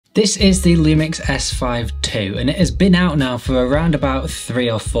This is the Lumix S5ii, and it has been out now for around about 3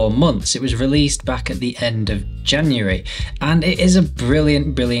 or 4 months. It was released back at the end of January, and it is a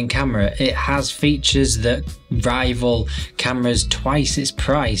brilliant camera. It has features that rival cameras twice its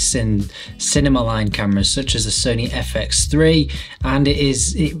price in cinema line cameras such as the Sony FX3, and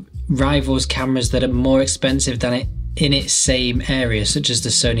it rivals cameras that are more expensive than it in its same area, such as the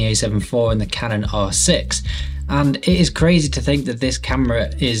Sony a7 IV and the Canon R6. And it is crazy to think that this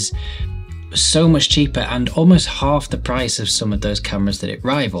camera is so much cheaper and almost half the price of some of those cameras that it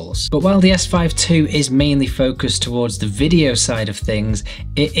rivals. But while the S5ii is mainly focused towards the video side of things,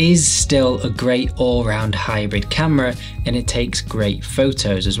 it is still a great all-round hybrid camera, and it takes great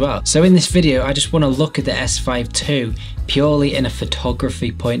photos as well. So in this video, I just want to look at the S5ii purely in a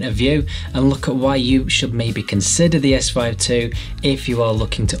photography point of view and look at why you should maybe consider the S5ii if you are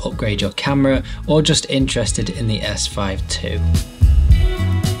looking to upgrade your camera or just interested in the S5ii.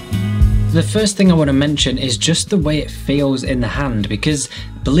 The first thing I want to mention is just the way it feels in the hand, because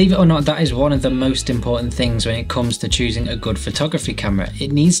believe it or not, that is one of the most important things when it comes to choosing a good photography camera.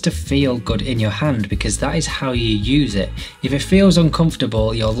 It needs to feel good in your hand because that is how you use it. If it feels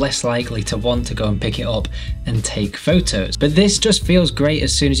uncomfortable, you're less likely to want to go and pick it up and take photos. But this just feels great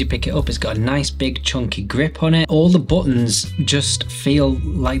as soon as you pick it up. It's got a nice big chunky grip on it. All the buttons just feel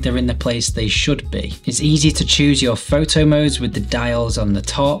like they're in the place they should be. It's easy to choose your photo modes with the dials on the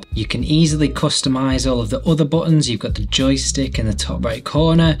top. You can easily customize all of the other buttons. You've got the joystick in the top right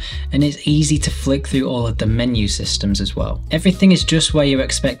corner, and it's easy to flick through all of the menu systems as well. Everything is just where you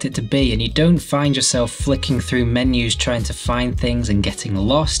expect it to be, and you don't find yourself flicking through menus trying to find things and getting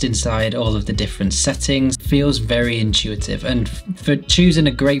lost inside all of the different settings. It feels very intuitive, and for choosing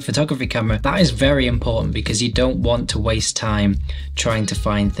a great photography camera, that is very important because you don't want to waste time trying to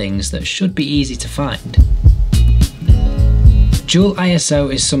find things that should be easy to find. Dual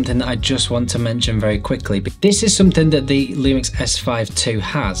ISO is something that I just want to mention very quickly. This is something that the Lumix S5ii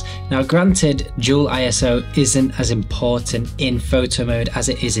has. Now granted, dual ISO isn't as important in photo mode as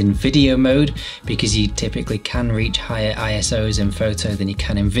it is in video mode, because you typically can reach higher ISOs in photo than you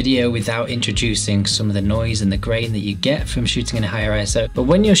can in video without introducing some of the noise and the grain that you get from shooting in a higher ISO. But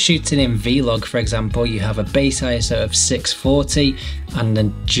when you're shooting in Vlog, for example, you have a base ISO of 640 and a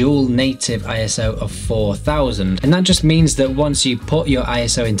dual native ISO of 4000. And that just means that once you put your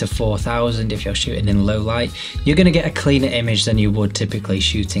ISO into 4000, if you're shooting in low light, you're going to get a cleaner image than you would typically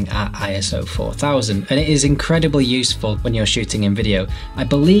shooting at ISO 4000. And it is incredibly useful when you're shooting in video. I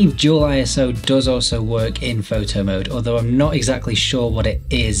believe dual ISO does also work in photo mode, although I'm not exactly sure what it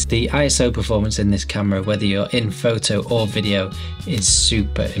is. The ISO performance in this camera, whether you're in photo or video, is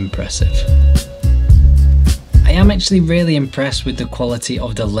super impressive. I am actually really impressed with the quality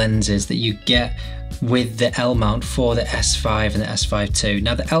of the lenses that you get with the L mount for the S5 and the S5ii.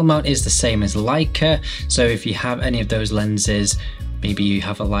 Now the L mount is the same as Leica, so if you have any of those lenses, maybe you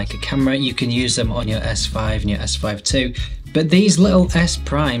have a Leica camera, you can use them on your S5 and your S5ii. But these little S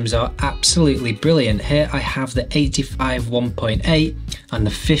primes are absolutely brilliant. Here I have the 85 1.8 and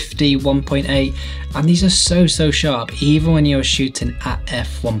the 50 1.8, and these are so sharp even when you're shooting at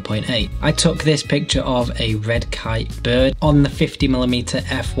f1.8. I took this picture of a red kite bird on the 50mm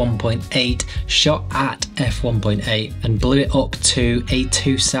f1.8, shot at f1.8, and blew it up to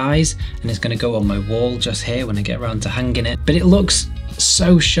A2 size, and it's going to go on my wall just here when I get around to hanging it. But it looks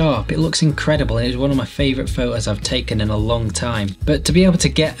so sharp, it looks incredible, and it's one of my favourite photos I've taken in a long time. But to be able to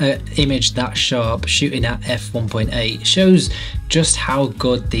get an image that sharp shooting at f1.8 shows just how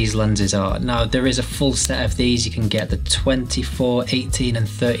good these lenses are. Now there is a full set of these. You can get the 24, 18 and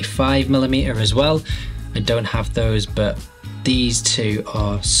 35mm as well. I don't have those, but these two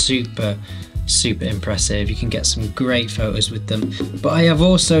are super impressive. You can get some great photos with them. But I have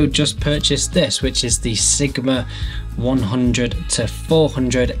also just purchased this, which is the Sigma 100 to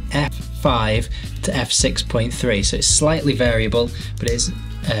 400 f5 to f6.3. So it's slightly variable, but it's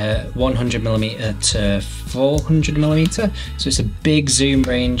 100mm to 400mm, so it's a big zoom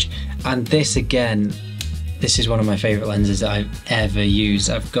range. And this, again, this is one of my favorite lenses that I've ever used.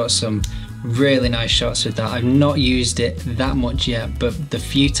 I've got some really nice shots with that. I've not used it that much yet, but the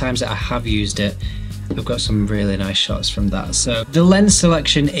few times that I have used it, I've got some really nice shots from that. So the lens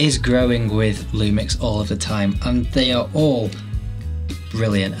selection is growing with Lumix all of the time, and they are all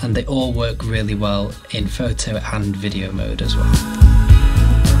brilliant, and they all work really well in photo and video mode as well.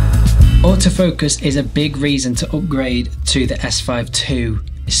 Autofocus is a big reason to upgrade to the S5ii,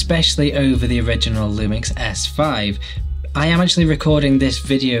 especially over the original Lumix S5. I am actually recording this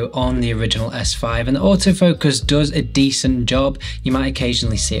video on the original S5 and the autofocus does a decent job. You might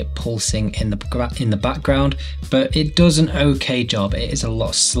occasionally see it pulsing in the background, but it does an okay job. It is a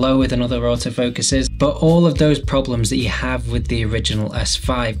lot slower than other autofocuses, but all of those problems that you have with the original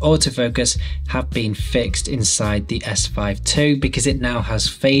S5 autofocus have been fixed inside the S5 II because it now has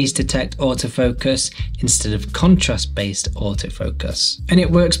phase detect autofocus instead of contrast based autofocus. And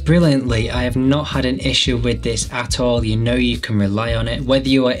it works brilliantly. I have not had an issue with this at all. You know you can rely on it whether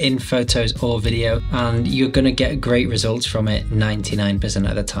you are in photos or video, and you're going to get great results from it 99%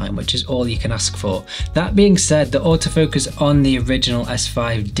 of the time, which is all you can ask for. That being said, the autofocus on the original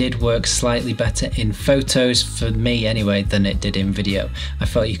S5 did work slightly better in photos, for me anyway, than it did in video. I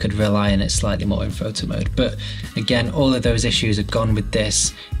felt you could rely on it slightly more in photo mode, but again, all of those issues are gone with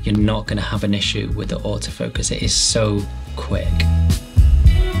this. You're not going to have an issue with the autofocus. It is so quick.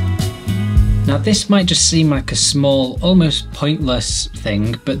 Now this might just seem like a small, almost pointless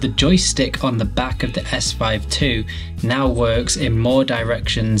thing, but the joystick on the back of the S5 II now works in more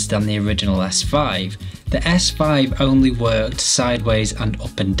directions than the original S5. The S5 only worked sideways and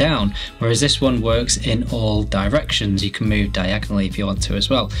up and down, whereas this one works in all directions. You can move diagonally if you want to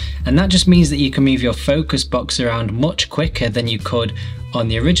as well. And that just means that you can move your focus box around much quicker than you could on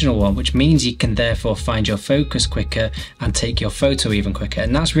the original one, which means you can therefore find your focus quicker and take your photo even quicker.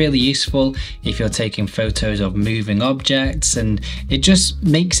 And that's really useful if you're taking photos of moving objects, and it just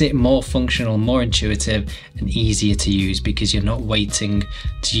makes it more functional, more intuitive and easier to use because you're not waiting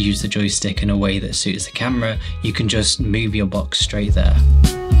to use the joystick in a way that suits the camera. You can just move your box straight there.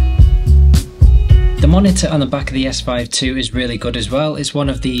 The monitor on the back of the S5 II is really good as well. It's one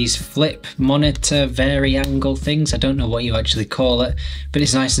of these flip monitor vari-angle things. I don't know what you actually call it, but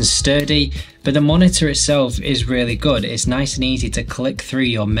it's nice and sturdy. But the monitor itself is really good. It's nice and easy to click through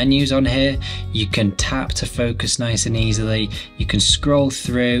your menus on here. You can tap to focus nice and easily. You can scroll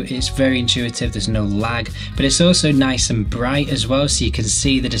through. It's very intuitive. There's no lag, but it's also nice and bright as well. So you can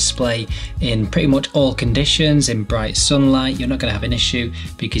see the display in pretty much all conditions. In bright sunlight, you're not going to have an issue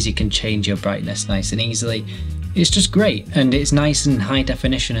because you can change your brightness nice and easily. It's just great, and it's nice and high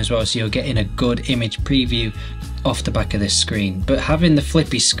definition as well. So you're getting a good image preview off the back of this screen. But having the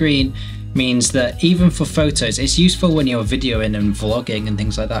flippy screen means that even for photos, it's useful when you're videoing and vlogging and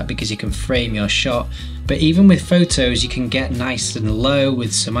things like that because you can frame your shot. But even with photos, you can get nice and low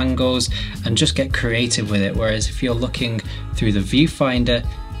with some angles and just get creative with it. Whereas if you're looking through the viewfinder,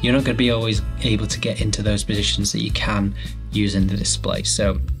 you're not going to be always able to get into those positions that you can using the display.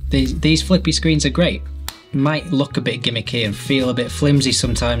 So these flippy screens are great. Might look a bit gimmicky and feel a bit flimsy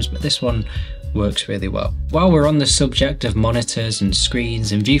sometimes, but this one works really well. While we're on the subject of monitors and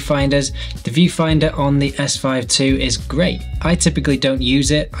screens and viewfinders, the viewfinder on the S5 II is great. I typically don't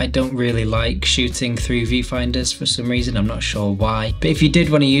use it. I don't really like shooting through viewfinders for some reason. I'm not sure why. But if you did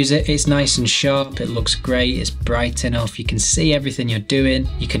want to use it, it's nice and sharp. It looks great. It's bright enough. You can see everything you're doing.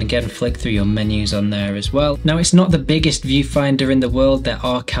 You can again flick through your menus on there as well. Now, it's not the biggest viewfinder in the world. There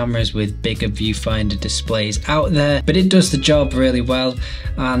are cameras with bigger viewfinder displays out there, but it does the job really well.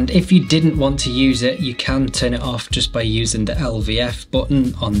 And if you didn't want to use it, you can turn it off just by using the LVF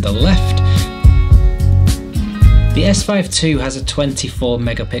button on the left. The S5 II has a 24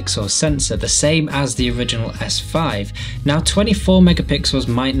 megapixel sensor, the same as the original S5. Now 24 megapixels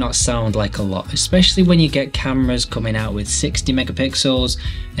might not sound like a lot, especially when you get cameras coming out with 60 megapixels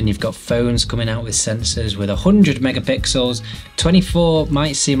and you've got phones coming out with sensors with 100 megapixels. 24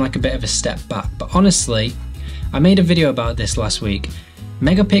 might seem like a bit of a step back, but honestly, I made a video about this last week.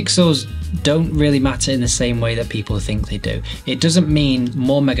 Megapixels don't really matter in the same way that people think they do. It doesn't mean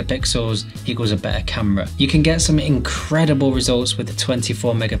more megapixels equals a better camera. You can get some incredible results with a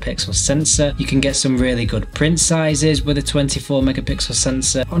 24 megapixel sensor. You can get some really good print sizes with a 24 megapixel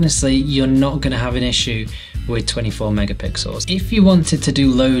sensor. Honestly, you're not going to have an issue with 24 megapixels. If you wanted to do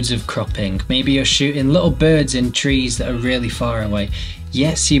loads of cropping, maybe you're shooting little birds in trees that are really far away,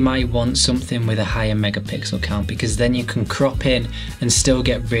 yes, you might want something with a higher megapixel count because then you can crop in and still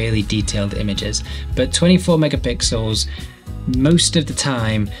get really detailed images. But 24 megapixels, most of the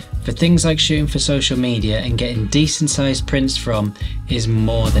time, for things like shooting for social media and getting decent sized prints from, is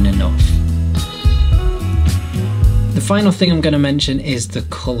more than enough. The final thing I'm going to mention is the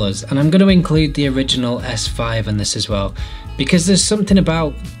colours, and I'm going to include the original S5 in this as well, because there's something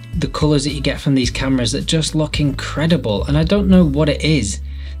about the colours that you get from these cameras that just look incredible, and I don't know what it is.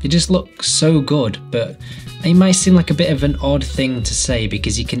 They just look so good, but it might seem like a bit of an odd thing to say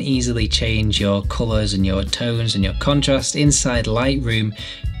because you can easily change your colours and your tones and your contrast inside Lightroom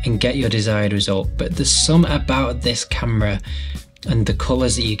and get your desired result. But there's some about this camera and the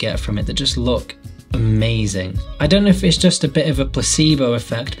colours that you get from it that just look amazing. I don't know if it's just a bit of a placebo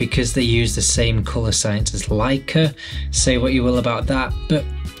effect because they use the same colour science as Leica, say what you will about that, but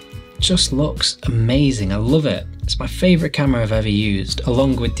just looks amazing. I love it. It's my favourite camera I've ever used,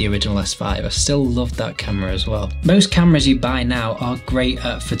 along with the original S5. I still love that camera as well. Most cameras you buy now are great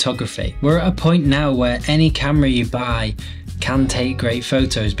at photography. We're at a point now where any camera you buy can take great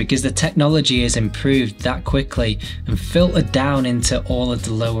photos because the technology has improved that quickly and filtered down into all of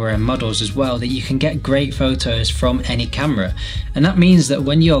the lower end models as well, that you can get great photos from any camera. And that means that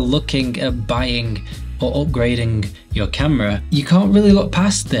when you're looking at buying or upgrading your camera, you can't really look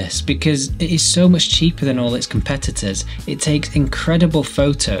past this because it is so much cheaper than all its competitors. It takes incredible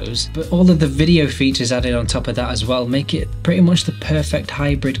photos, but all of the video features added on top of that as well make it pretty much the perfect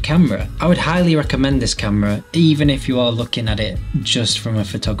hybrid camera. I would highly recommend this camera, even if you are looking at it just from a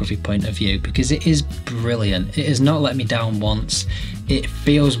photography point of view, because it is brilliant. It has not let me down once. It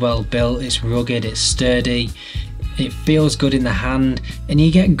feels well built, it's rugged, it's sturdy, it feels good in the hand, and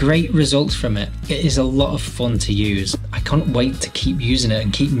you get great results from it. It is a lot of fun to use. I can't wait to keep using it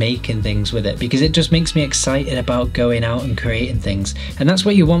and keep making things with it because it just makes me excited about going out and creating things. And that's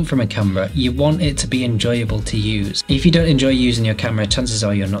what you want from a camera. You want it to be enjoyable to use. If you don't enjoy using your camera, chances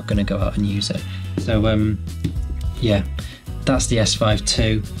are you're not going to go out and use it. So yeah, that's the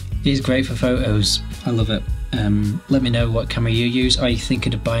S5ii. It is great for photos. I love it. Let me know what camera you use. Are you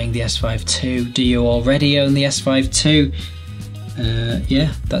thinking of buying the S5ii? Do you already own the S5ii?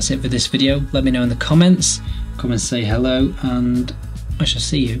 Yeah, that's it for this video. Let me know in the comments. Come and say hello, and I shall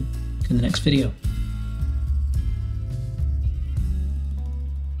see you in the next video.